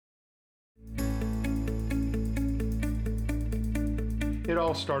It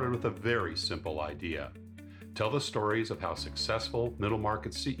all started with a very simple idea. Tell the stories of how successful middle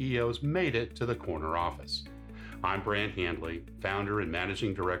market CEOs made it to the corner office. I'm Brant Handley, founder and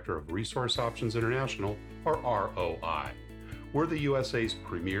managing director of Resource Options International, or ROI. We're the USA's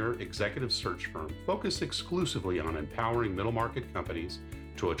premier executive search firm focused exclusively on empowering middle market companies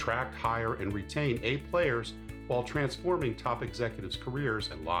to attract, hire, and retain A players while transforming top executives' careers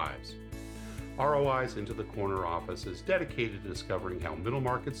and lives. ROI's Into the Corner office is dedicated to discovering how middle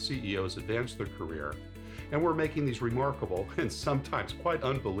market CEOs advance their career, and we're making these remarkable and sometimes quite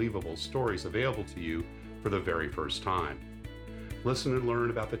unbelievable stories available to you for the very first time. Listen and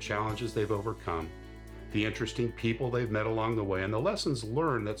learn about the challenges they've overcome, the interesting people they've met along the way, and the lessons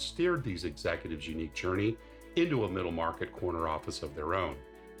learned that steered these executives' unique journey into a middle market corner office of their own.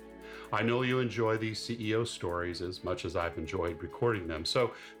 I know you enjoy these CEO stories as much as I've enjoyed recording them.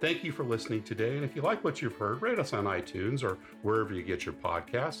 So thank you for listening today. And if you like what you've heard, rate us on iTunes or wherever you get your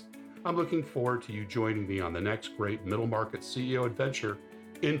podcasts. I'm looking forward to you joining me on the next great middle market CEO adventure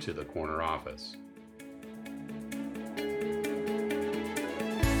into the corner office.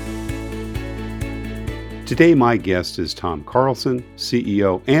 Today, my guest is Tom Carlson,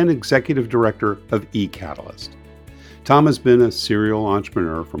 CEO and Executive Director of ECatalyst. Tom has been a serial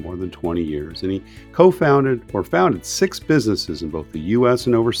entrepreneur for more than 20 years, and he co-founded or founded 6 businesses in both the U.S.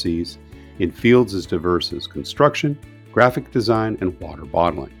 and overseas in fields as diverse as construction, graphic design, and water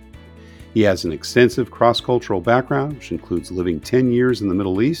bottling. He has an extensive cross-cultural background, which includes living 10 years in the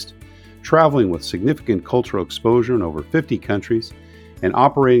Middle East, traveling with significant cultural exposure in over 50 countries, and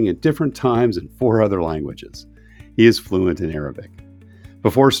operating at different times in 4 other languages. He is fluent in Arabic.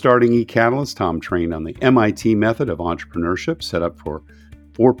 Before starting ECatalyst, Tom trained on the MIT method of entrepreneurship, set up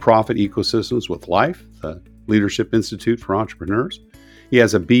for-profit ecosystems with Life, the Leadership Institute for Entrepreneurs. He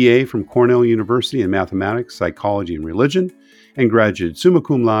has a BA from Cornell University in mathematics, psychology, and religion, and graduated summa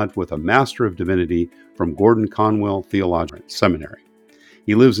cum laude with a Master of Divinity from Gordon-Conwell Theological Seminary.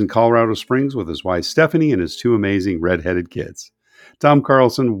 He lives in Colorado Springs with his wife Stephanie and his 2 amazing red-headed kids. Tom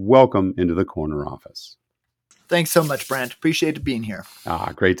Carlson, welcome into the corner office. Thanks so much, Brant. Appreciate being here.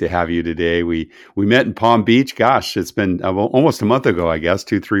 Great to have you today. We met in Palm Beach. Gosh, it's been almost a month ago, I guess,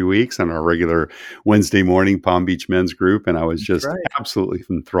 2-3 weeks on our regular Wednesday morning Palm Beach men's group. And I was just absolutely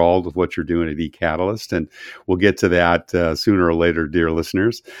enthralled with what you're doing at ECatalyst. And we'll get to that sooner or later, dear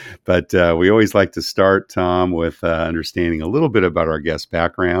listeners. But we always like to start, Tom, with understanding a little bit about our guest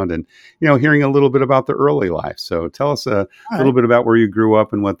background and, hearing a little bit about the early life. So tell us a little bit about where you grew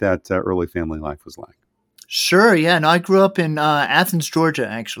up and what that early family life was like. Sure. Yeah. No, I grew up in Athens, Georgia,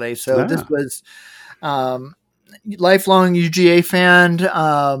 actually. So this was lifelong UGA fan.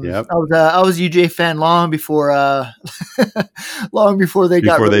 I was a UGA fan long before they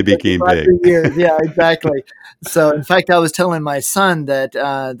became big. Years. Yeah, exactly. So in fact, I was telling my son that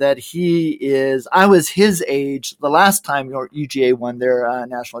I was his age the last time UGA won their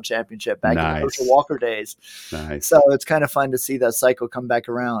national championship back in the Herschel Walker days. Nice. So it's kind of fun to see that cycle come back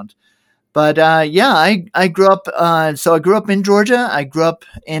around. But I grew up. So I grew up in Georgia. I grew up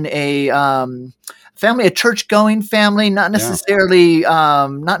in a church-going family, not necessarily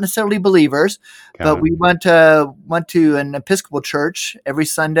believers, but we went to an Episcopal church every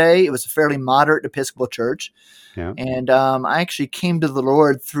Sunday. It was a fairly moderate Episcopal church, and I actually came to the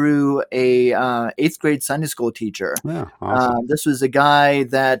Lord through a 8th grade Sunday school teacher. Yeah, awesome. This was a guy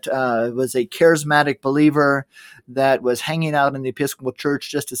that was a charismatic believer that was hanging out in the Episcopal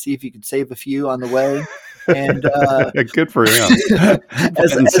church just to see if he could save a few on the way. And good for him.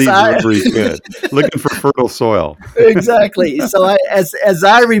 Looking for fertile soil. Exactly. So as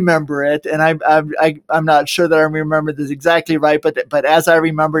I remember it, and I'm not sure that I remember this exactly right, but as I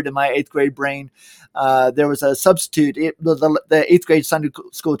remembered in my 8th grade brain, there was a substitute. The 8th grade Sunday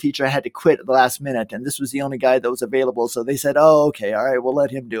school teacher had to quit at the last minute, and this was the only guy that was available. So they said, "Oh, okay, all right, we'll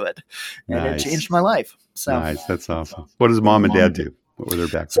let him do it," and it changed my life. So nice, that's awesome. What does mom and dad do? What were their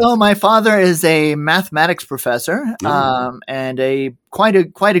backgrounds? So my father is a mathematics professor, and quite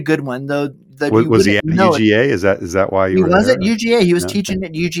a good one, though. Was he at UGA? Is that why you were there? He was at UGA. He was teaching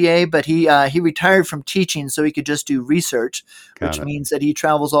at UGA, but he retired from teaching so he could just do research, which means that he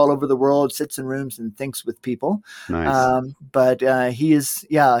travels all over the world, sits in rooms, and thinks with people. Nice. But he's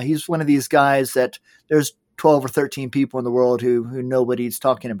one of these guys that there's 12 or 13 people in the world who know what he's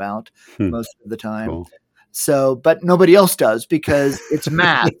talking about most of the time. Cool. So, but nobody else does because it's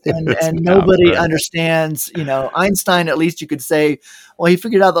math and nobody understands, Einstein, at least you could say, well, he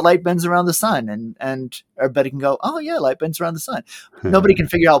figured out that light bends around the sun and everybody can go, oh yeah, light bends around the sun. Nobody can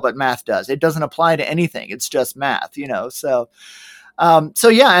figure out what math does. It doesn't apply to anything. It's just math, so.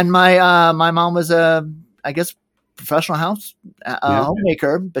 And my mom was professional Yeah.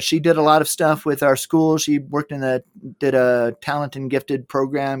 homemaker, but she did a lot of stuff with our school. She did a talent and gifted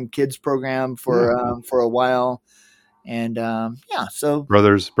program, kids program for a while. And so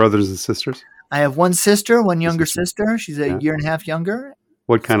Brothers and sisters? I have one sister, one younger Sister. sister. She's a Yeah. year and a half younger.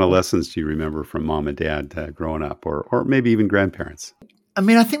 What kind of lessons do you remember from mom and dad growing up, or maybe even grandparents? I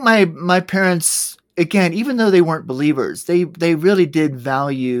mean, I think my parents, again, even though they weren't believers, they really did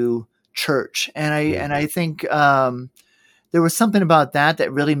value church, and I think there was something about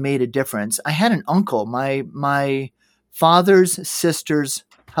that really made a difference. I had an uncle, my father's sister's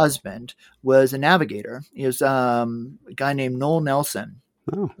husband was a navigator. He was a guy named Noel Nelson.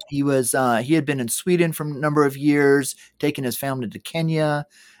 Oh. He had been in Sweden for a number of years, taken his family to Kenya,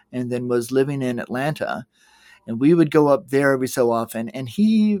 and then was living in Atlanta. And we would go up there every so often. And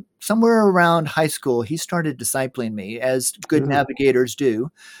he, somewhere around high school, he started discipling me, as good navigators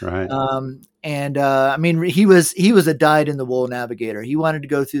do. Right. I mean, he was a dyed-in-the-wool navigator. He wanted to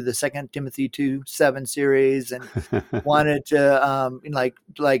go through the 2 Timothy 2:7 series and wanted to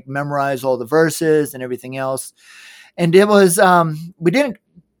like memorize all the verses and everything else. And it was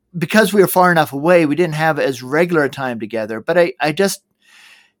because we were far enough away, we didn't have as regular a time together. But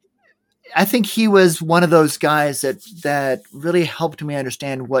I think he was one of those guys that really helped me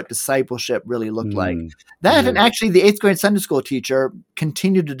understand what discipleship really looked like. That and actually the 8th grade Sunday school teacher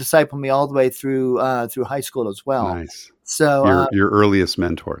continued to disciple me all the way through high school as well. Nice. So your earliest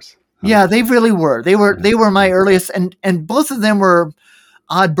mentors. Yeah, they really were. They were my earliest, and both of them were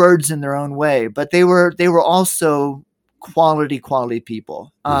odd birds in their own way, but they were also quality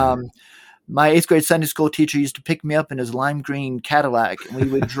people. My 8th grade Sunday school teacher used to pick me up in his lime green Cadillac, and we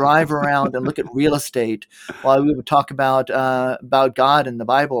would drive around and look at real estate while we would talk about God and the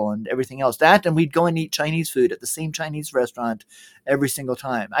Bible and everything else. And we'd go and eat Chinese food at the same Chinese restaurant every single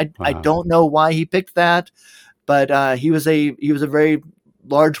time. I don't know why he picked that, but he was a very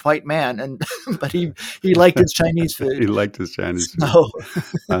large white man, but he liked his Chinese food. He liked his Chinese food.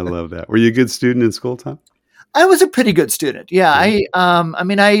 I love that. Were you a good student in school, Tom? I was a pretty good student. Yeah. I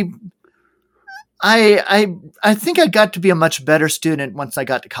think I got to be a much better student once I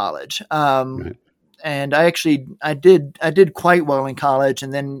got to college. And I did quite well in college,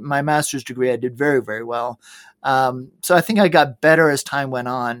 and then my master's degree I did very, very well. So I think I got better as time went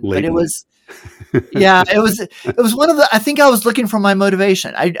on. But it was it was one of the, I think I was looking for my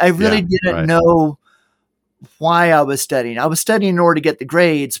motivation. I really didn't know why I was studying. I was studying in order to get the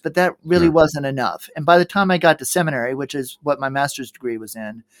grades, but that really wasn't enough. And by the time I got to seminary, which is what my master's degree was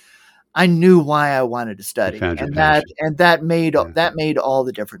in, I knew why I wanted to study, and that made all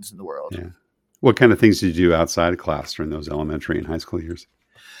the difference in the world. Yeah. What kind of things did you do outside of class during those elementary and high school years?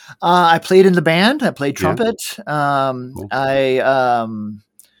 I played in the band. I played trumpet. Cool.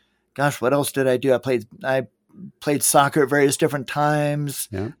 What else did I do? I played soccer at various different times.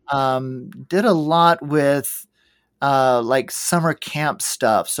 Yeah. Did a lot with like summer camp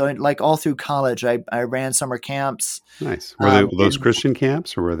stuff. So like all through college, I ran summer camps. Nice. Were those Christian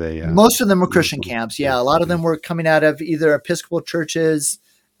camps, or were they? Most of them were Christian camps. Yeah. A lot of them were coming out of either Episcopal churches.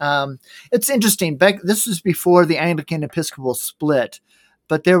 It's interesting. This was before the Anglican Episcopal split,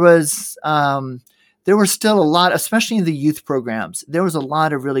 but there was still a lot, especially in the youth programs. There was a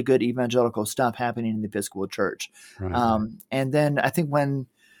lot of really good evangelical stuff happening in the Episcopal Church. Right. And then I think when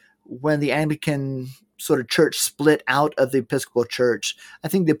the Anglican sort of church split out of the Episcopal Church, I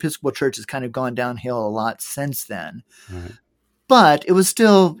think the Episcopal Church has kind of gone downhill a lot since then. Right. But it was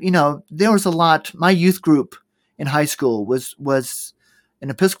still, there was a lot. My youth group in high school was an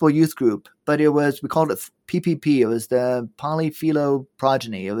Episcopal youth group, but we called it PPP. It was the Polyphilo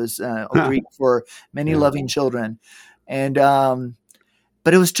Progeny. It was Greek for many loving children. And,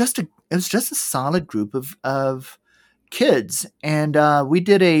 but it was just a solid group of kids. And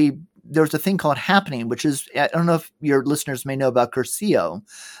there was a thing called Happening, which is, I don't know if your listeners may know about Cursillo,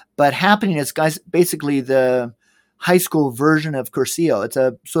 but Happening is basically the high school version of Cursillo. It's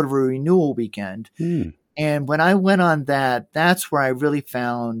a sort of a renewal weekend. And when I went on that's where I really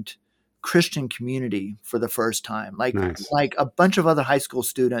found Christian community for the first time. Like a bunch of other high school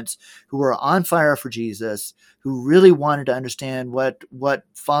students who were on fire for Jesus, who really wanted to understand what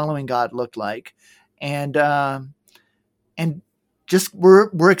following God looked like. And just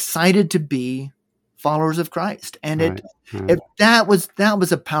we're excited to be followers of Christ. And that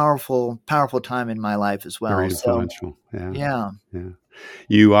was a powerful time in my life as well. Very influential. So, yeah.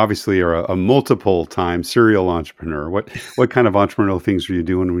 You obviously are a multiple time serial entrepreneur. What kind of entrepreneurial things were you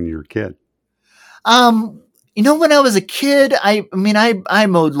doing when you were a kid? When I was a kid, I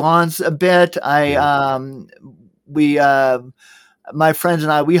mowed lawns a bit. my friends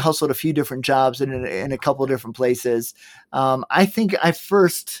and I, we hustled a few different jobs in a couple of different places. I think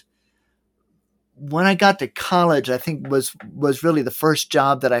when I got to college, I think was really the first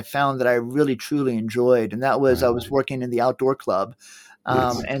job that I found that I really truly enjoyed. And that was, I was working in the outdoor club.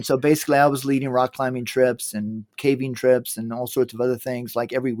 Nice. And so basically I was leading rock climbing trips and caving trips and all sorts of other things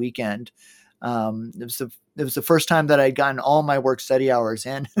like every weekend. It was the first time that I'd gotten all my work study hours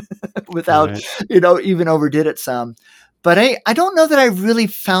in without, even overdid it some. But I don't know that I really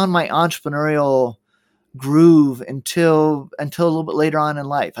found my entrepreneurial groove until a little bit later on in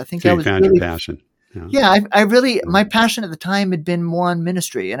life. I think so I you was found really, your passion. I really, my passion at the time had been more on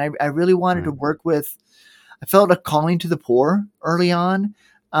ministry, and I really wanted to work with. I felt a calling to the poor early on.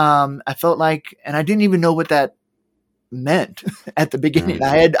 I felt like, and I didn't even know what that meant at the beginning.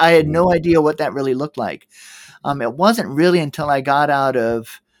 Right. I had no idea what that really looked like. It wasn't really until I got out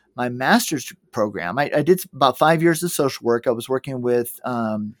of my master's program. I did about 5 years of social work. I was working with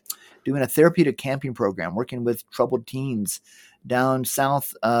doing a therapeutic camping program, working with troubled teens down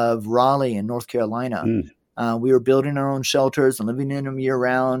south of Raleigh in North Carolina. We were building our own shelters and living in them year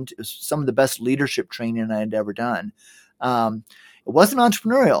round. It was some of the best leadership training I had ever done. It wasn't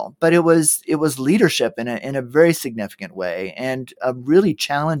entrepreneurial, but it was leadership in a very significant way, and a really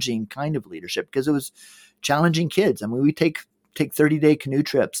challenging kind of leadership because it was challenging kids. I mean, we take 30-day canoe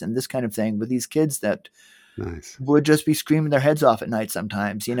trips and this kind of thing with these kids that would just be screaming their heads off at night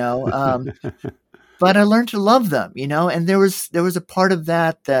sometimes, but I learned to love them, and there was a part of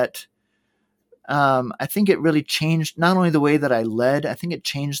that I think it really changed not only the way that I led, I think it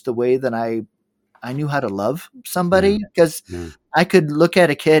changed the way that I knew how to love somebody, because I could look at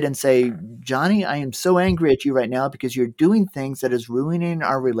a kid and say, Johnny, I am so angry at you right now because you're doing things that is ruining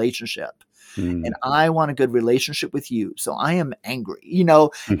our relationship. And I want a good relationship with you. So I am angry,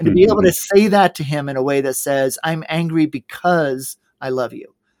 and to be able to say that to him in a way that says, I'm angry because I love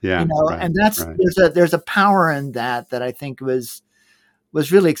you, and that's, there's a power in that I think was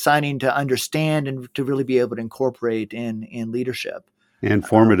really exciting to understand and to really be able to incorporate in leadership. And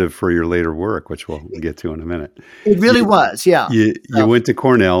formative for your later work, which we'll get to in a minute. It really was, yeah. You went to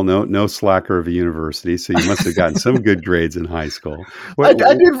Cornell, no slacker of a university, so you must have gotten some good grades in high school. I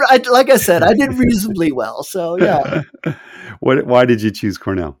did, like I said, I did reasonably well, so yeah. Why did you choose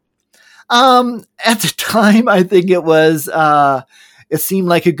Cornell? At the time, I think it was, it seemed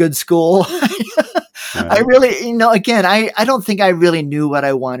like a good school. I really, again, I don't think I really knew what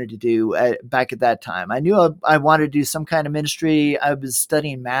I wanted to do back at that time. I knew I wanted to do some kind of ministry. I was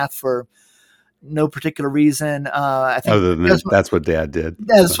studying math for no particular reason. I think other than that's what Dad did.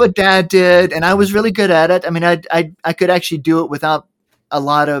 That's what Dad did, and I was really good at it. I mean, I could actually do it without a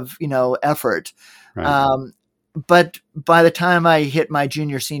lot of effort. Right. But by the time I hit my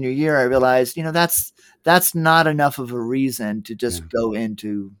senior year, I realized that's not enough of a reason to just go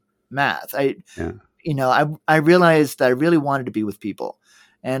into math. I realized that I really wanted to be with people,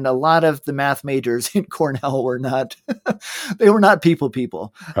 and a lot of the math majors in Cornell were not, they were not people.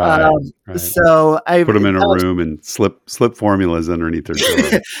 Right. So I put them in a room and slip formulas underneath their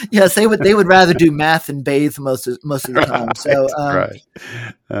door. Yes, they would rather do math and bathe most of the time. So,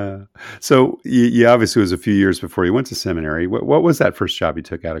 so you obviously, it was a few years before you went to seminary. What was that first job you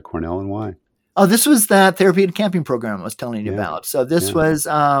took out of Cornell, and why? Oh, this was that therapeutic camping program I was telling you about. So this was,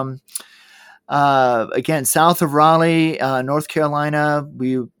 again, south of Raleigh, North Carolina.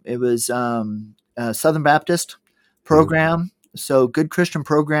 It was a Southern Baptist program, so good Christian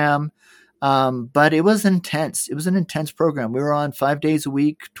program, but it was intense. It was an intense program. We were on 5 days a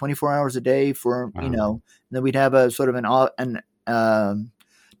week, 24 hours a day for and then we'd have a sort of an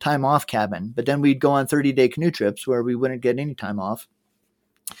time off cabin, but then we'd go on 30-day canoe trips where we wouldn't get any time off.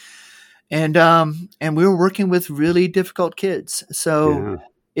 And we were working with really difficult kids. So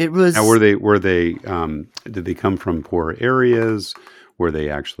it was. Now, were they? Did they come from poor areas? Were they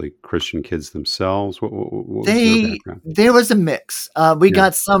actually Christian kids themselves? What was their background? There was a mix. We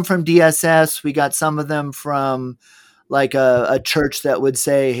got some from DSS. We got some of them from like a church that would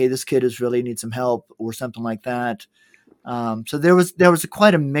say, "Hey, this kid really needs some help," or something like that. So there was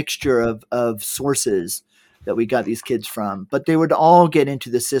quite a mixture of sources that we got these kids from, but they would all get into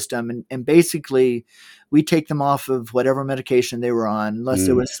the system, and basically we take them off of whatever medication they were on, unless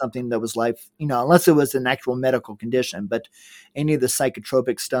there was something that was unless it was an actual medical condition, but any of the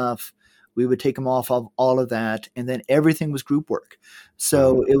psychotropic stuff, we would take them off of all of that. And then everything was group work.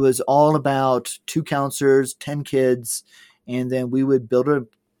 So it was all about 2 counselors, 10 kids. And then we would build a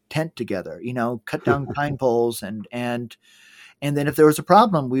tent together, cut down pine poles. And then if there was a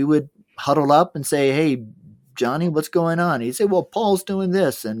problem, we would huddle up and say, hey, Johnny, what's going on? He'd say, well, Paul's doing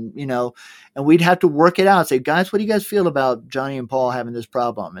this. And, and we'd have to work it out. Say, guys, what do you guys feel about Johnny and Paul having this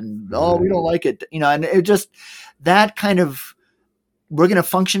problem? And, we don't like it. And it just, that kind of, we're going to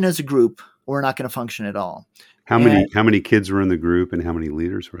function as a group. Or we're not going to function at all. How many kids were in the group and how many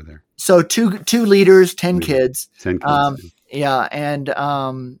leaders were there? So two leaders, 10 kids. 10 kids. And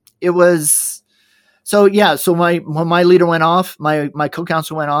it was so when my leader went off, my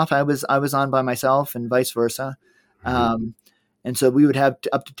co-counselor went off, I was on by myself and vice versa. And so we would have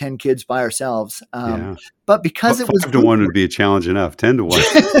up to 10 kids by ourselves. But because it was 5 to 1 would be a challenge enough. 10 to 1.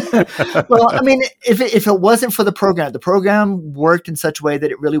 Well, I mean, if it wasn't for the program worked in such a way that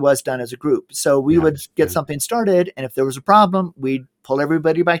it really was done as a group. So we would get something started, and if there was a problem, we'd pull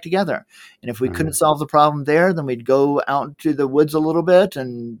everybody back together. And if we couldn't solve the problem there, then we'd go out into the woods a little bit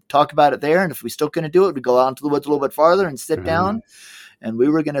and talk about it there. And if we still couldn't do it, we'd go out into the woods a little bit farther and sit down. And we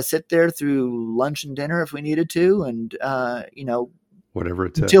were going to sit there through lunch and dinner if we needed to, and whatever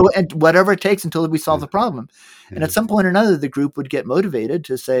it takes, whatever it takes until we solve the problem. And at some point or another, the group would get motivated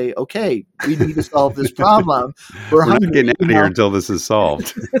to say, "Okay, we need to solve this problem. We're not getting out of here until this is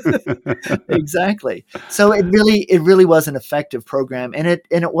solved." Exactly. So it really was an effective program, and it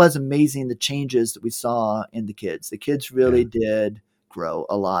was amazing the changes that we saw in the kids. The kids really did grow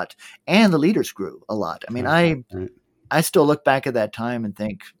a lot, and the leaders grew a lot. I mean, I still look back at that time and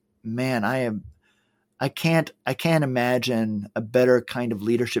think, man, I can't imagine a better kind of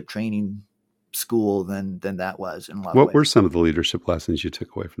leadership training school than that was in a lot of ways. What were some of the leadership lessons you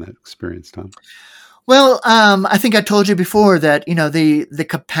took away from that experience, Tom? Well, I think I told you before that, the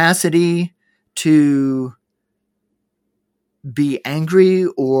capacity to be angry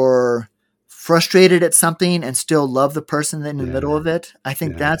or frustrated at something and still love the person in the middle of it. I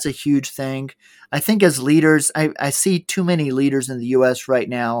think that's a huge thing. I think as leaders, I see too many leaders in the U.S. right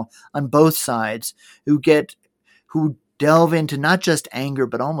now on both sides who delve into not just anger,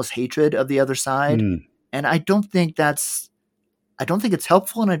 but almost hatred of the other side. And I don't think it's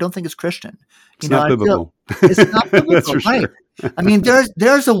helpful, and I don't think it's Christian. It's not biblical. It's not biblical, That's for right? Sure. I mean,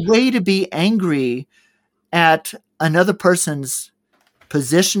 there's a way to be angry at another person's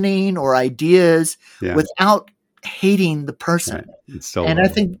positioning or ideas without hating the person. And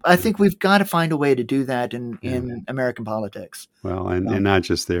I think we've got to find a way to do that in American politics. Well, and not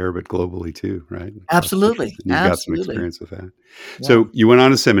just there, but globally too, right? Absolutely. You've got some experience with that. Yeah. So you went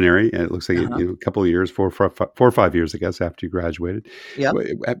on to seminary. It looks like a couple of years, 4 or 5 years, I guess, after you graduated. Yep.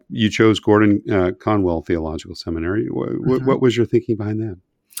 You chose Gordon-Conwell Theological Seminary. What was your thinking behind that?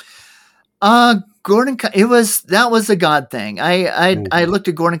 That was a God thing. I looked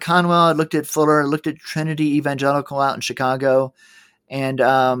at Gordon-Conwell, I looked at Fuller, I looked at Trinity Evangelical out in Chicago, and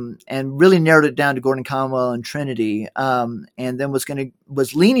really narrowed it down to Gordon-Conwell and Trinity. And then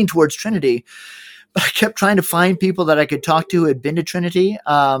was leaning towards Trinity, but I kept trying to find people that I could talk to who had been to Trinity.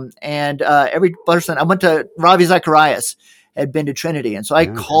 And every person I went to, Ravi Zacharias had been to Trinity, and so I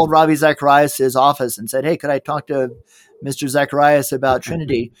called Ravi Zacharias' office and said, "Hey, could I talk to Mr. Zacharias about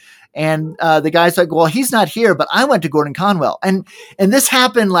Trinity?" And the guy's like, "Well, he's not here, but I went to Gordon-Conwell." And this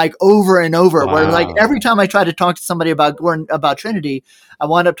happened like over and over, where like every time I tried to talk to somebody about Trinity, I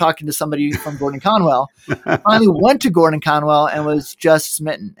wound up talking to somebody from Gordon-Conwell. I finally went to Gordon-Conwell and was just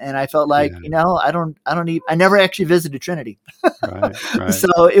smitten. And I felt like, I never actually visited Trinity. Right.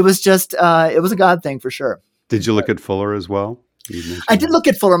 So it was just, it was a God thing for sure. Did you look at Fuller as well? I did look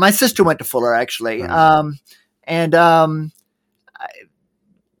at Fuller. My sister went to Fuller actually. Right.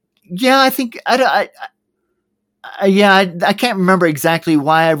 I think I can't remember exactly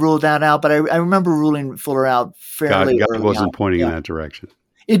why I ruled that out, but I remember ruling Fuller out fairly God early wasn't on. pointing in that direction.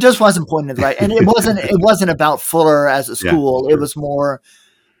 It just wasn't pointing in the right, and it wasn't about Fuller as a school. It was more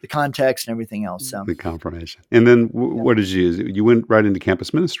the context and everything else. So. The confirmation. And then what did you do? You went right into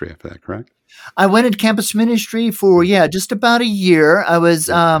campus ministry after that, correct? I went into campus ministry for, just about a year. I was,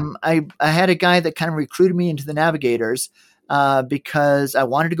 I had a guy that kind of recruited me into the Navigators because I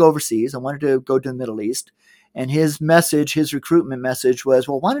wanted to go overseas. I wanted to go to the Middle East. And his recruitment message was,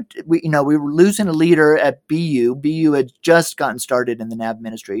 well, why don't we were losing a leader at BU. BU had just gotten started in the NAB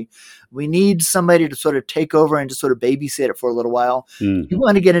ministry. We need somebody to sort of take over and just sort of babysit it for a little while. Mm-hmm. You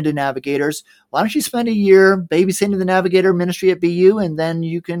want to get into Navigators. Why don't you spend a year babysitting the Navigator ministry at BU, and then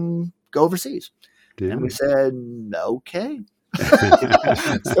you can go overseas? Yeah. And we said, okay.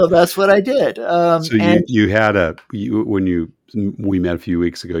 So that's what I did. We met a few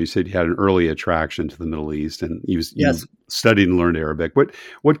weeks ago. You said you had an early attraction to the Middle East, and you studied and learned Arabic.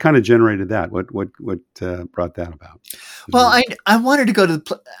 What kind of generated that? What brought that about? Well, I wanted to go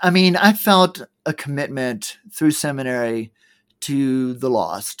to I felt a commitment through seminary to the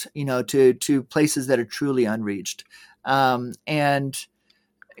lost, to places that are truly unreached. And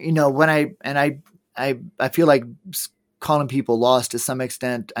when I feel like calling people lost to some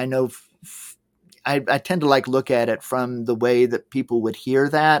extent, I know I tend to look at it from the way that people would hear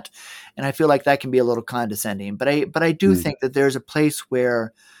that. And I feel like that can be a little condescending, but I do think that there's a place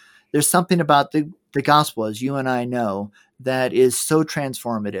where there's something about the gospel, as you and I know, that is so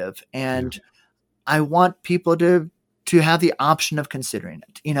transformative. And I want people to have the option of considering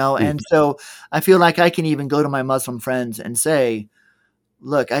it, and so I feel like I can even go to my Muslim friends and say,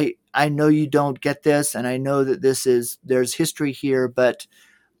 look, I know you don't get this, and I know that there's history here, but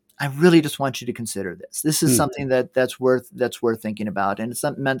I really just want you to consider this. This is something that's worth thinking about, and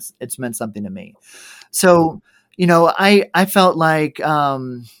it's meant something to me. So, I felt like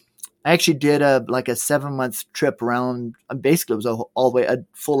I actually did a 7-month trip around. Basically, it was a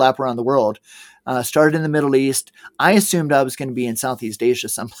full lap around the world. Started in the Middle East. I assumed I was going to be in Southeast Asia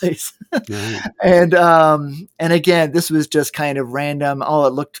someplace. And again, this was just kind of random. Oh,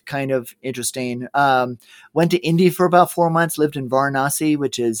 it looked kind of interesting. Went to India for about 4 months, lived in Varanasi,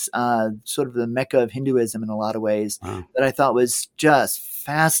 which is sort of the Mecca of Hinduism in a lot of ways, that I thought was just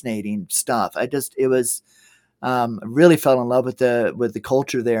fascinating stuff. Really fell in love with the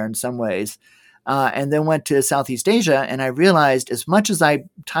culture there in some ways. And then went to Southeast Asia, and I realized, as much as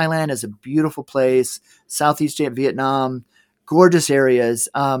Thailand is a beautiful place, Southeast Asia, Vietnam, gorgeous areas.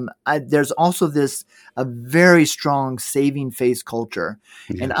 There's also a very strong saving face culture.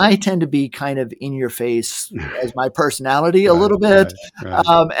 Yeah. And I tend to be kind of in your face as my personality a little bit.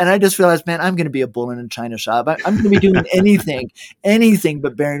 Right. And I just realized, man, I'm going to be a bull in a china shop. I'm going to be doing anything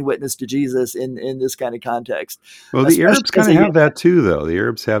but bearing witness to Jesus in this kind of context. Well, the Arabs kind of have that too, though. The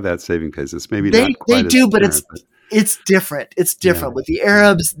Arabs have that saving face. It's maybe not quite they do, but it's different. It's different with the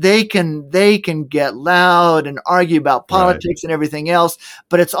Arabs. They can get loud and argue about politics and everything else,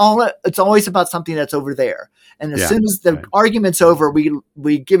 but it's always about something that's over there. And as soon as the argument's over,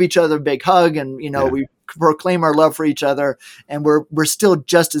 we give each other a big hug, and we proclaim our love for each other, and we're still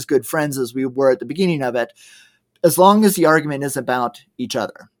just as good friends as we were at the beginning of it, as long as the argument is about each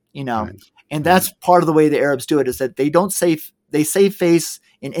other. And that's part of the way the Arabs do it, is that they save face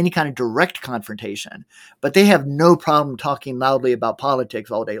in any kind of direct confrontation, but they have no problem talking loudly about politics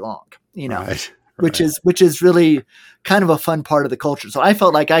all day long, which is really kind of a fun part of the culture. So I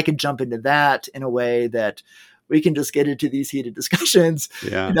felt like I could jump into that in a way that we can just get into these heated discussions,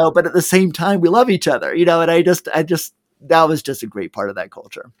 but at the same time we love each other, and I just that was just a great part of that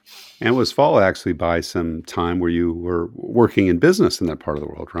culture. And it was followed actually by some time where you were working in business in that part of the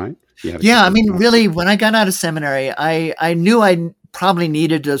world, right? Yeah. I mean, really, when I got out of seminary, I knew I probably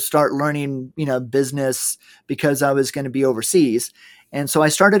needed to start learning, business, because I was going to be overseas. And so I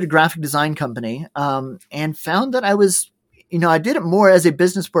started a graphic design company, and found that I was, I did it more as a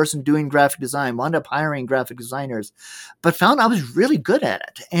business person doing graphic design, wound up hiring graphic designers, but found I was really good at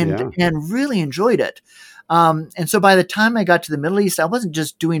it and really enjoyed it. And so by the time I got to the Middle East, I wasn't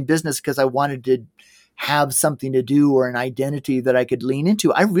just doing business because I wanted to have something to do or an identity that I could lean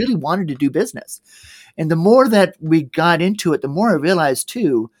into. I really wanted to do business. And the more that we got into it, the more I realized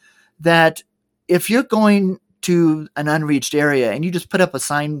too, that if you're going to an unreached area and you just put up a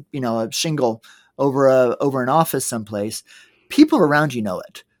sign, a shingle over an office someplace, people around you know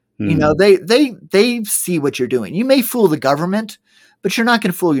it. They see what you're doing. You may fool the government, but you're not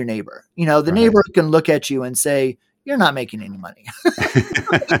going to fool your neighbor. The neighbor can look at you and say, you're not making any money.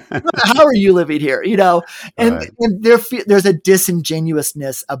 How are you living here? And there's a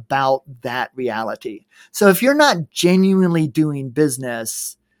disingenuousness about that reality. So if you're not genuinely doing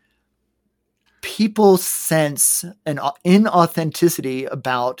business, people sense an inauthenticity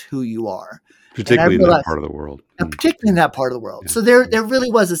about who you are. Particularly in that part of the world. Particularly in that part of the world. Yeah. So there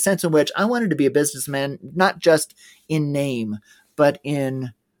really was a sense in which I wanted to be a businessman, not just in name, but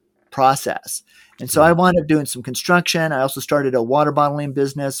in process. And so I wound up doing some construction. I also started a water bottling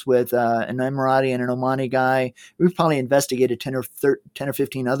business with an Emirati and an Omani guy. We've probably investigated 10 or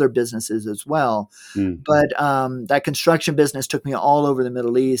 15 other businesses as well. But that construction business took me all over the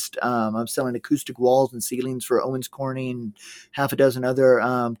Middle East. I'm selling acoustic walls and ceilings for Owens Corning, half a dozen other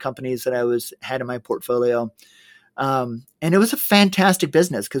companies that I had in my portfolio. And it was a fantastic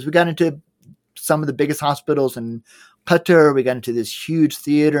business because we got into some of the biggest hospitals in Qatar. We got into this huge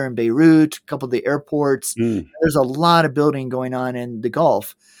theater in Beirut, a couple of the airports. There's a lot of building going on in the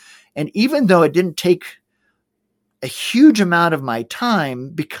Gulf. And even though it didn't take a huge amount of my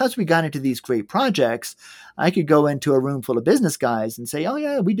time, because we got into these great projects, I could go into a room full of business guys and say, "Oh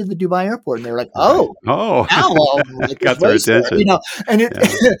yeah, we did the Dubai airport," and they were like, "Oh, oh, now I'll like got their attention." You know, and it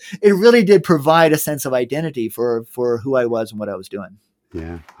Yeah. it really did provide a sense of identity for who I was and what I was doing.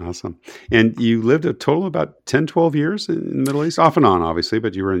 Yeah, awesome. And you lived a total of about 10, 12 years in the Middle East, off and on, obviously,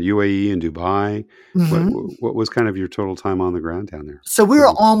 but you were in UAE and Dubai. What Mhm. what was kind of your total time on the ground down there? So we What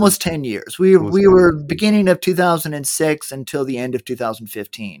were was- almost 10 years. We Almost we 10 were years. beginning of 2006 until the end of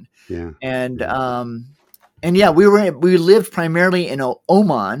 2015. Yeah. And Yeah. and yeah, we lived primarily in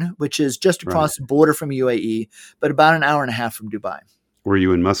Oman, which is just Right. across the border from UAE, but about an hour and a half from Dubai. Were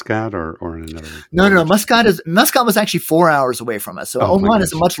you in Muscat or in another? No. Muscat was actually 4 hours away from us. So Oh my Oman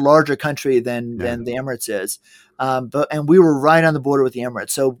is a gosh. much larger country than Yeah. the Emirates is. And we were right on the border with the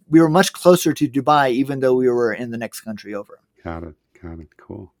Emirates. So we were much closer to Dubai, even though we were in the next country over. Got it.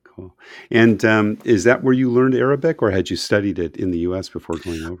 Cool. And is that where you learned Arabic, or had you studied it in the U.S. before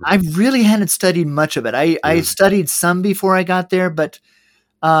going over? I really hadn't studied much of it. I Yeah. studied some before I got there, but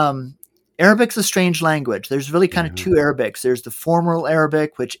Arabic's a strange language. There's really kind of Yeah. two Arabics. There's the formal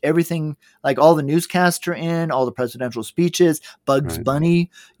Arabic, which everything, like all the newscasts are in, all the presidential speeches, Bugs Right. Bunny,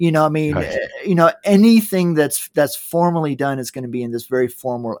 Right. anything that's formally done is going to be in this very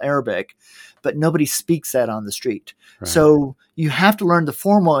formal Arabic, but nobody speaks that on the street. Right. So you have to learn the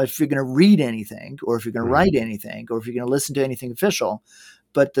formal if you're going to read anything, or if you're going to Right. write anything, or if you're going to listen to anything official.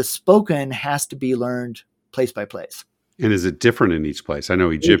 But the spoken has to be learned place by place. And is it different in each place? I know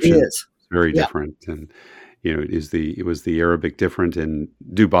It Egyptian is. very Yeah. different, and was the Arabic different in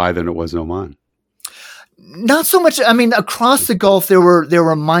Dubai than it was in Oman? Not so much. I mean, across the Gulf, there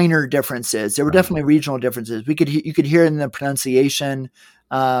were minor differences. There were Right. definitely regional differences. You could hear in the pronunciation.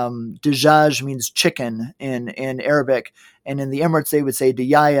 Dajjaj means chicken in Arabic, and in the Emirates they would say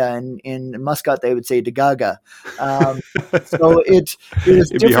diyaya, and in Muscat they would say dagaga. So it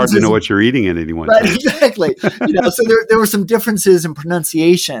was It'd be hard to differences know what you're eating at any one Right, time. exactly. So there were some differences in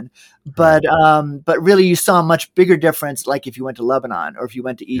pronunciation, but really you saw a much bigger difference, like if you went to Lebanon or if you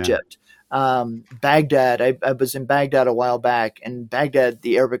went to Yeah. Egypt. Baghdad, I was in Baghdad a while back, and Baghdad,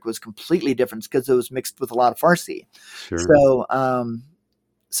 the Arabic was completely different because it was mixed with a lot of Farsi. Sure.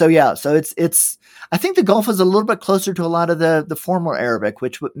 So it's I think the Gulf is a little bit closer to a lot of the formal Arabic,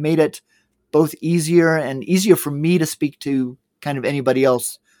 which made it both easier for me to speak to kind of anybody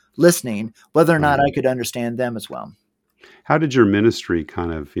else listening, whether or not Right. I could understand them as well. How did your ministry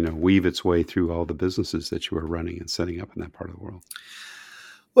kind of, weave its way through all the businesses that you were running and setting up in that part of the world?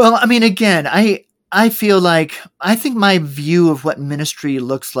 Well, I mean, again, I feel like I think my view of what ministry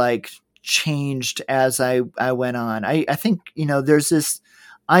looks like changed as I went on. I think, there's this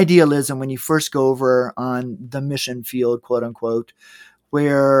idealism when you first go over on the mission field, quote unquote,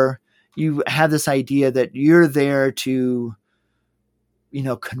 where you have this idea that you're there to,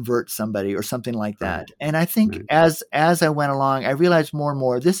 convert somebody or something like that. Right. And I think Right. as I went along, I realized more and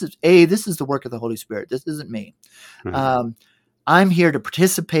more, this is the work of the Holy Spirit. This isn't me. Right. I'm here to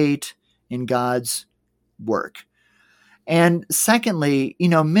participate in God's work. And secondly,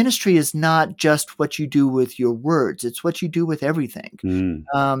 ministry is not just what you do with your words. It's what you do with everything.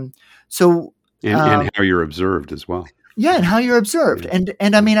 Mm. So And how you're observed as well. yeah, and how you're observed. Yeah.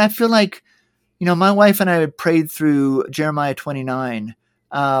 And I mean, I feel like, my wife and I had prayed through Jeremiah 29,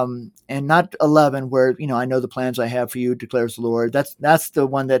 and not 11, where, I know the plans I have for you, declares the Lord. That's the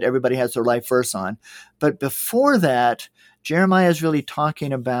one that everybody has their life verse on. But before that, Jeremiah is really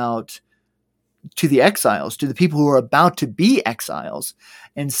talking about to the exiles, to the people who are about to be exiles,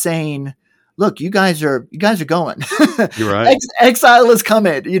 and saying, look, you guys are going. You're right. Exile is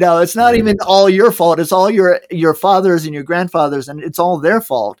coming. It's not Right. even all your fault. It's all your fathers and your grandfathers, and it's all their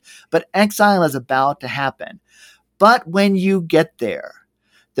fault. But exile is about to happen. But when you get there,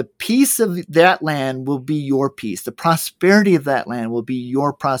 the peace of that land will be your peace. The prosperity of that land will be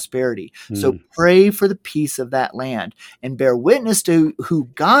your prosperity. So pray for the peace of that land and bear witness to who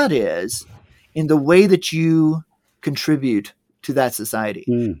God is in the way that you contribute to that society.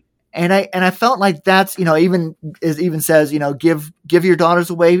 Mm. And I felt like that's, even says, give your daughters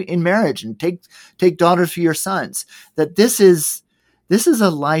away in marriage and take daughters for your sons. That this is a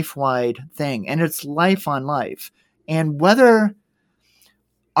life-wide thing, and it's life on life. And whether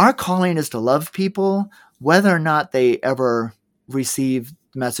our calling is to love people, whether or not they ever receive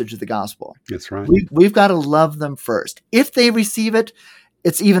the message of the gospel. That's right. We've got to love them first. If they receive it,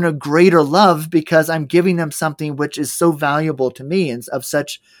 it's even a greater love because I'm giving them something which is so valuable to me and of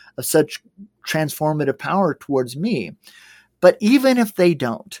such transformative power towards me. But even if they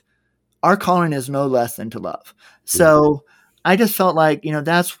don't, our calling is no less than to love. So I just felt like,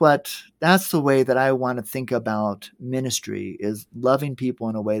 that's the way that I want to think about ministry, is loving people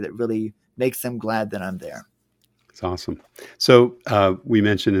in a way that really makes them glad that I'm there. It's awesome. So we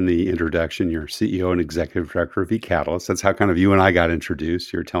mentioned in the introduction, you're CEO and executive director of ECatalyst. That's how kind of you and I got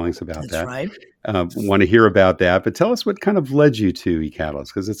introduced. You're telling us about That's that. right. Want to hear about that, but tell us what kind of led you to ECatalyst,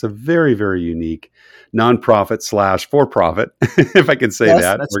 because it's a very, very unique nonprofit / for-profit, if I can say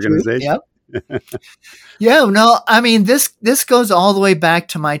that, That's organization. True. Yep. Yeah, no, I mean, this goes all the way back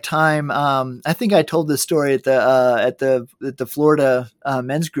to my time. I think I told this story at the Florida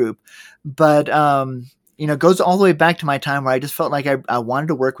men's group, but it goes all the way back to my time where I just felt like I wanted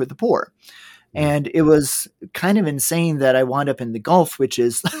to work with the poor. And it was kind of insane that I wound up in the Gulf, which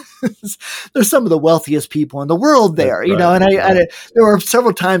is there's some of the wealthiest people in the world there, Right, and there were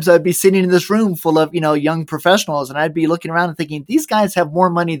several times I'd be sitting in this room full of, young professionals, and I'd be looking around and thinking, these guys have more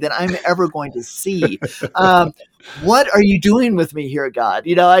money than I'm ever going to see. What are you doing with me here, God?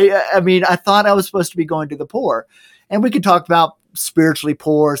 I mean, I thought I was supposed to be going to the poor, and we could talk about spiritually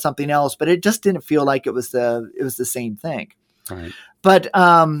poor or something else, but it just didn't feel like it was the same thing. Right. But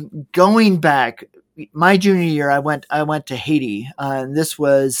going back, my junior year, I went to Haiti, and this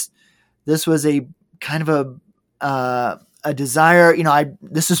was a kind of a desire.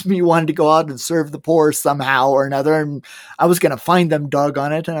 This is me wanting to go out and serve the poor somehow or another, and I was going to find them,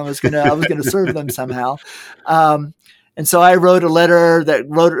 doggone it, and I was going to serve them somehow. And so I wrote a letter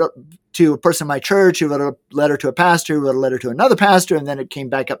to a person in my church, who wrote a letter to a pastor, who wrote a letter to another pastor, and then it came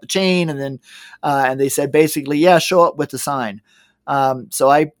back up the chain, and then and they said basically, yeah, show up with the sign. So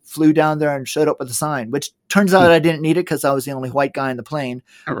I flew down there and showed up with the sign, which turns out I didn't need it because I was the only white guy in the plane.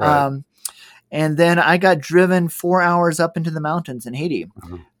 Right. And then I got driven 4 hours up into the mountains in Haiti,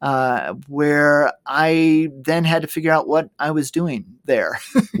 where I then had to figure out what I was doing there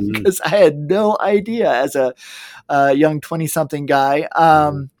because I had no idea as a young 20-something guy.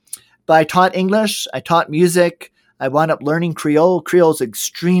 But I taught English, I taught music. I wound up learning Creole. Creole is an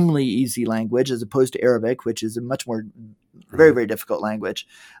extremely easy language as opposed to Arabic, which is a much more very, very difficult language.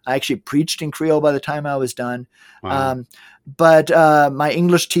 I actually preached in Creole by the time I was done. Wow. But my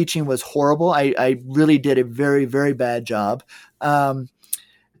English teaching was horrible. I really did a very, very bad job. But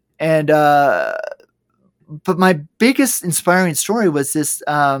my biggest inspiring story was this,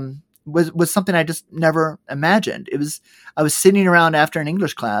 was something I just never imagined. I was sitting around after an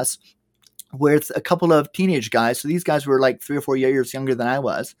English class with a couple of teenage guys. So these guys were like 3 or 4 years younger than I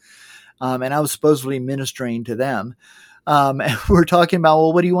was. And I was supposedly ministering to them. And we're talking about,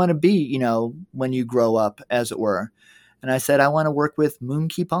 well, what do you want to be, when you grow up, as it were? And I said, I want to work with Moon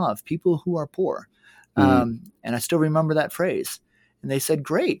Kipav, people who are poor. And I still remember that phrase. And they said,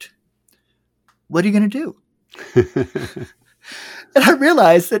 great. What are you going to do? And I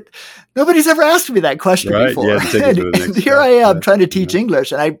realized that nobody's ever asked me that question before. Yeah, and here I am trying to teach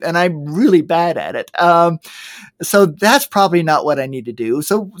English, and I'm really bad at it. So that's probably not what I need to do.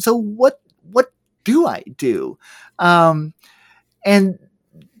 So what do I do? And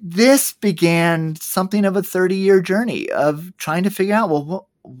this began something of a 30-year journey of trying to figure out, well,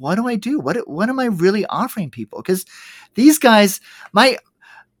 what do I do? What am I really offering people? Because these guys,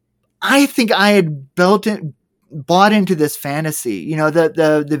 I think I had bought into this fantasy,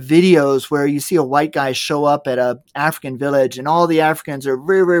 the videos where you see a white guy show up at a African village and all the Africans are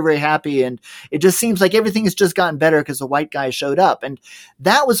very, very, very happy. And it just seems like everything has just gotten better because the white guy showed up. And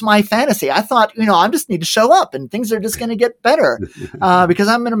that was my fantasy. I thought, I just need to show up and things are just going to get better because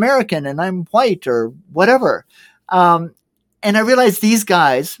I'm an American and I'm white or whatever. And I realized these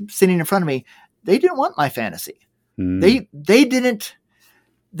guys sitting in front of me, they didn't want my fantasy. They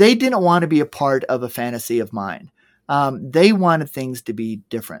didn't want to be a part of a fantasy of mine. They wanted things to be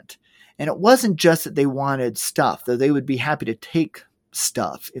different. And it wasn't just that they wanted stuff, though they would be happy to take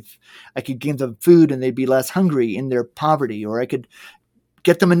stuff. If I could give them food and they'd be less hungry in their poverty, or I could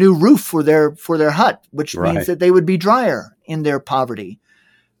get them a new roof for their hut, which means that they would be drier in their poverty.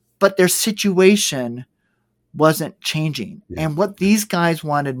 But their situation wasn't changing. Yeah. And what these guys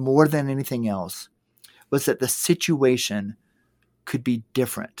wanted more than anything else was that the situation could be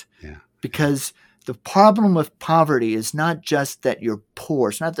different. Yeah. Because the problem with poverty is not just that you're poor.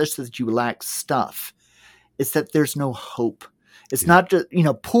 It's not just that you lack stuff. It's that there's no hope. It's not just,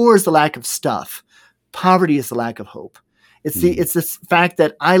 poor is the lack of stuff. Poverty is the lack of hope. It's this fact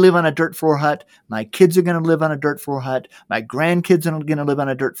that I live on a dirt floor hut. My kids are going to live on a dirt floor hut. My grandkids are going to live on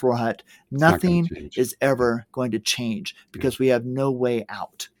a dirt floor hut. Nothing is ever going to change because we have no way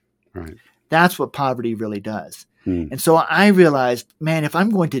out. Right. That's what poverty really does. And so I realized, man, if I'm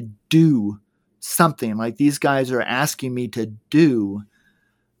going to do something like these guys are asking me to do,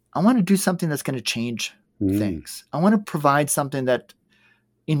 I want to do something that's going to change things. I want to provide something that,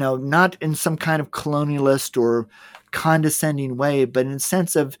 not in some kind of colonialist or condescending way, but in a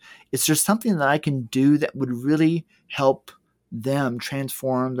sense of, is there something that I can do that would really help them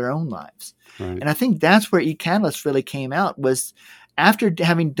transform their own lives? Right. And I think that's where ECatalyst really came out, was after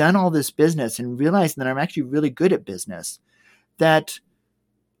having done all this business and realizing that I'm actually really good at business, that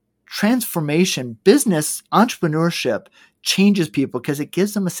transformation, business, entrepreneurship changes people because it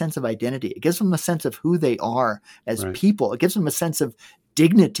gives them a sense of identity. It gives them a sense of who they are as people. It gives them a sense of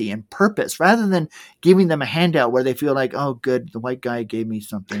dignity and purpose, rather than giving them a handout where they feel like, oh, good, the white guy gave me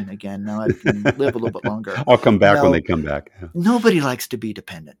something again. Now I can live a little bit longer. I'll come back when they come back. Yeah. Nobody likes to be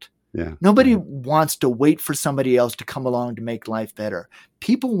dependent. Yeah. Nobody wants to wait for somebody else to come along to make life better.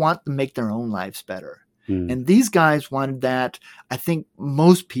 People want to make their own lives better. And these guys wanted that. I think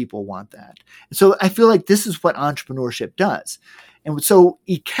most people want that. So I feel like this is what entrepreneurship does. And so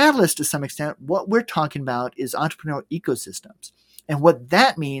ECatalyst, to some extent, what we're talking about is entrepreneurial ecosystems. And what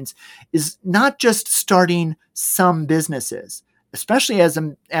that means is not just starting some businesses, especially as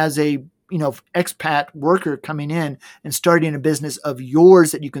a expat worker coming in and starting a business of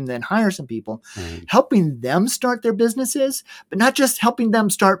yours that you can then hire some people, helping them start their businesses, but not just helping them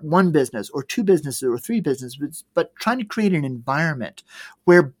start one business or two businesses or three businesses, but trying to create an environment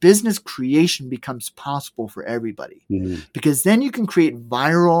where business creation becomes possible for everybody. Because then you can create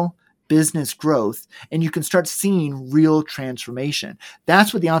viral business growth and you can start seeing real transformation.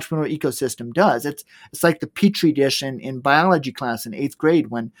 That's what the entrepreneurial ecosystem does. It's like the petri dish in biology class in 8th grade,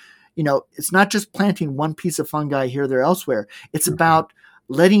 when it's not just planting one piece of fungi here, there, elsewhere. It's about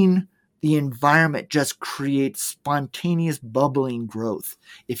letting the environment just create spontaneous bubbling growth.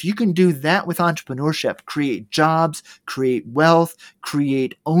 If you can do that with entrepreneurship, create jobs, create wealth,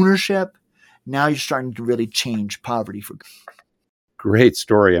 create ownership, now you're starting to really change poverty for good. Great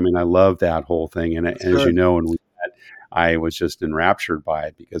story. I mean, I love that whole thing. And as you know, when we met, I was just enraptured by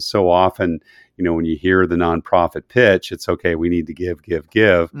it, because so often, when you hear the nonprofit pitch, it's okay, we need to give.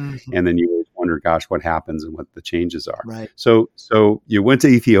 And then you always wonder, gosh, what happens and what the changes are. Right. So you went to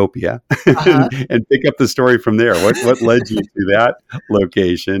Ethiopia and pick up the story from there. What led you to that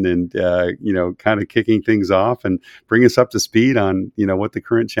location, and, kind of kicking things off, and bring us up to speed on, what the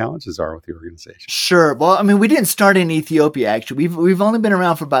current challenges are with the organization? Sure. Well, I mean, we didn't start in Ethiopia, actually. We've only been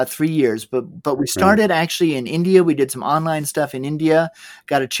around for about 3 years, but we started actually in India. We did some online stuff in India,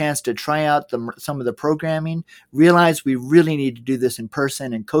 got a chance to try out some of the programming, realized we really need to do this in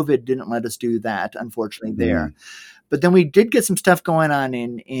person, and COVID didn't let us do that, unfortunately, there. But then we did get some stuff going on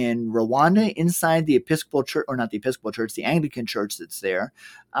in Rwanda, inside the Episcopal Church, or not the Episcopal Church, the Anglican Church that's there.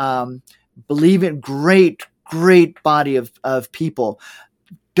 Believe it, great body of people.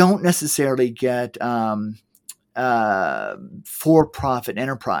 Don't necessarily get for-profit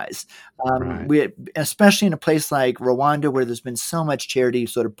enterprise. We, especially in a place like Rwanda, where there's been so much charity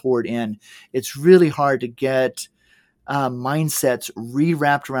sort of poured in, it's really hard to get mindsets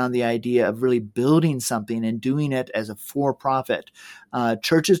re-wrapped around the idea of really building something and doing it as a for-profit.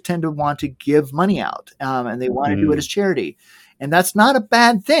 Churches tend to want to give money out, and they want to do it as charity. And that's not a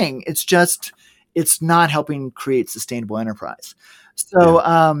bad thing. It's just, it's not helping create sustainable enterprise. So,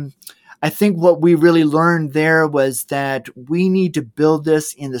 I think what we really learned there was that we need to build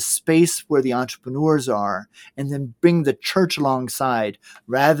this in the space where the entrepreneurs are, and then bring the church alongside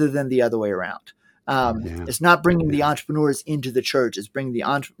rather than the other way around. It's not bringing the entrepreneurs into the church. It's bringing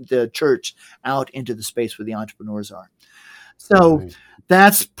the church out into the space where the entrepreneurs are. So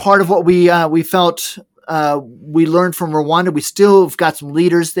that's part of what we felt we learned from Rwanda. We still have got some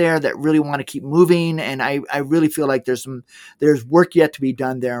leaders there that really want to keep moving. And I really feel like there's work yet to be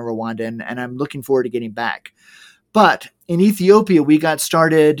done there in Rwanda. And I'm looking forward to getting back. But in Ethiopia, we got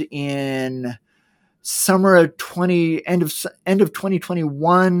started in summer of end of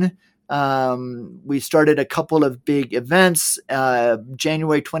 2021. We started a couple of big events.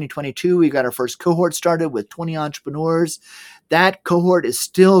 January 2022, we got our first cohort started with 20 entrepreneurs. That cohort is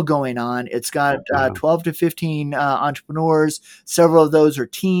still going on. It's got 12 to 15 entrepreneurs. Several of those are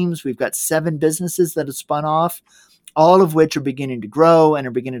teams. We've got 7 businesses that have spun off, all of which are beginning to grow and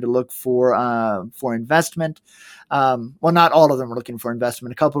are beginning to look for investment. Well, not all of them are looking for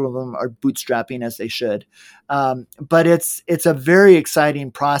investment. A couple of them are bootstrapping, as they should. But it's a very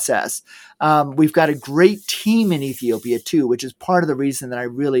exciting process. We've got a great team in Ethiopia too, which is part of the reason that I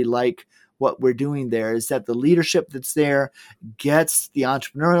really like what we're doing there, is that the leadership that's there gets the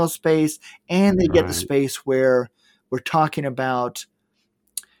entrepreneurial space, and they get the space where we're talking about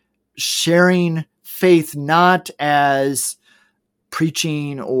sharing faith, not as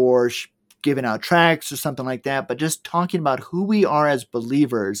preaching or giving out tracts or something like that, but just talking about who we are as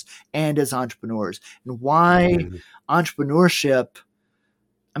believers and as entrepreneurs, and why entrepreneurship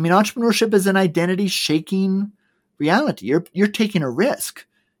is an identity shaking reality. You're taking a risk.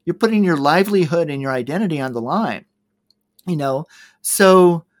 You're putting your livelihood and your identity on the line,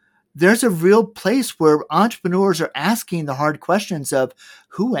 so there's a real place where entrepreneurs are asking the hard questions of,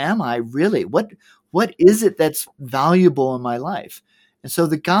 who am I really? What is it that's valuable in my life? And so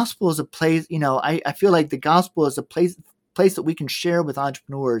the gospel is a place, I feel like the gospel is a place that we can share with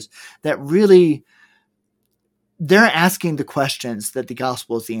entrepreneurs that really, they're asking the questions that the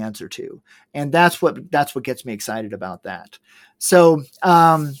gospel is the answer to. And that's what gets me excited about that. So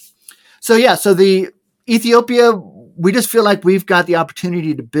the Ethiopia, we just feel like we've got the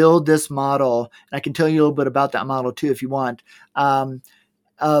opportunity to build this model. And I can tell you a little bit about that model too, if you want, of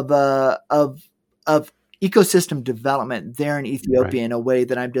ecosystem development there in Ethiopia in a way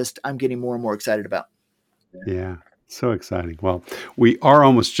that I'm getting more and more excited about. Yeah. So exciting. Well, we are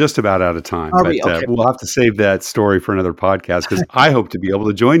almost just about out of time, but okay. We'll have to save that story for another podcast, because I hope to be able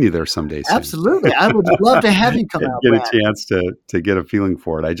to join you there someday soon. Absolutely. I would love to have you come out. Get a chance to get a feeling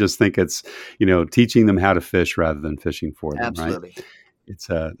for it. I just think it's, teaching them how to fish rather than fishing for them. Absolutely. Right? It's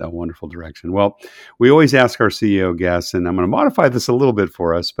a wonderful direction. Well, we always ask our CEO guests, and I'm going to modify this a little bit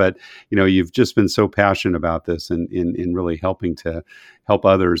for us, but you've just been so passionate about this and in really helping to help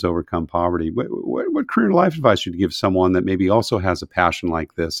others overcome poverty. What career life advice would you give someone that maybe also has a passion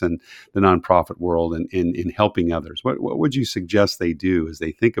like this in the nonprofit world and in helping others? What would you suggest they do as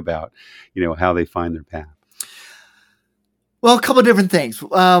they think about, how they find their path? Well, a couple of different things.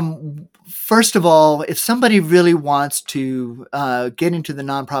 First of all, if somebody really wants to get into the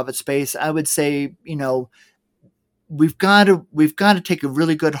nonprofit space, I would say, we've got to take a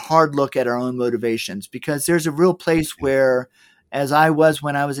really good hard look at our own motivations, because there's a real place where, as I was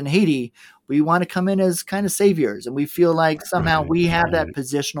when I was in Haiti, we want to come in as kind of saviors, and we feel like somehow we have that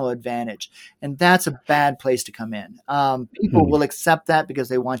positional advantage, and that's a bad place to come in. People will accept that because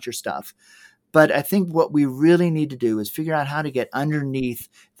they want your stuff. But I think what we really need to do is figure out how to get underneath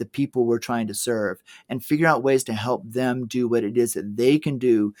the people we're trying to serve and figure out ways to help them do what it is that they can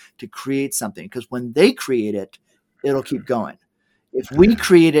do to create something. Because when they create it, it'll keep going. If we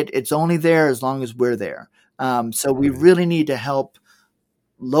create it, it's only there as long as we're there. So we really need to help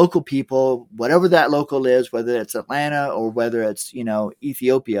local people, whatever that local is, whether it's Atlanta or whether it's,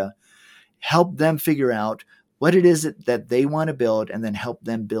 Ethiopia, help them figure out what it is that they want to build, and then help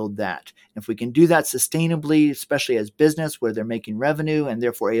them build that. If we can do that sustainably, especially as business where they're making revenue and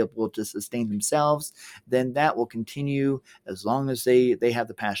therefore able to sustain themselves, then that will continue as long as they have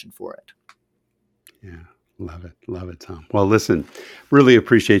the passion for it. Yeah. Love it. Love it, Tom. Well, listen, really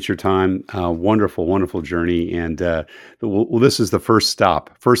appreciate your time. Wonderful, wonderful journey. And this is the first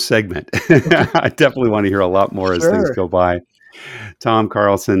segment. I definitely want to hear a lot more as things go by. Tom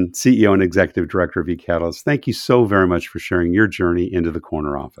Carlson, CEO and Executive Director of ECatalyst, thank you so very much for sharing your journey into the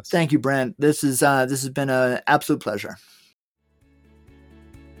Corner office. Thank you, Brent. This has been an absolute pleasure.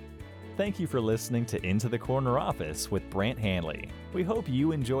 Thank you for listening to Into the Corner Office with Brant Hanley. We hope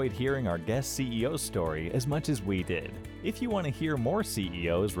you enjoyed hearing our guest CEO story as much as we did. If you want to hear more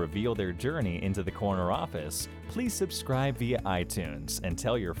CEOs reveal their journey into the Corner Office, please subscribe via iTunes and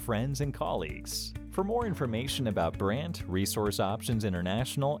tell your friends and colleagues. For more information about Brant, Resource Options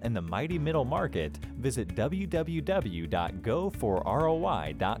International, and the mighty middle market, visit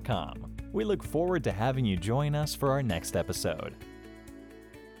www.goforroi.com. We look forward to having you join us for our next episode.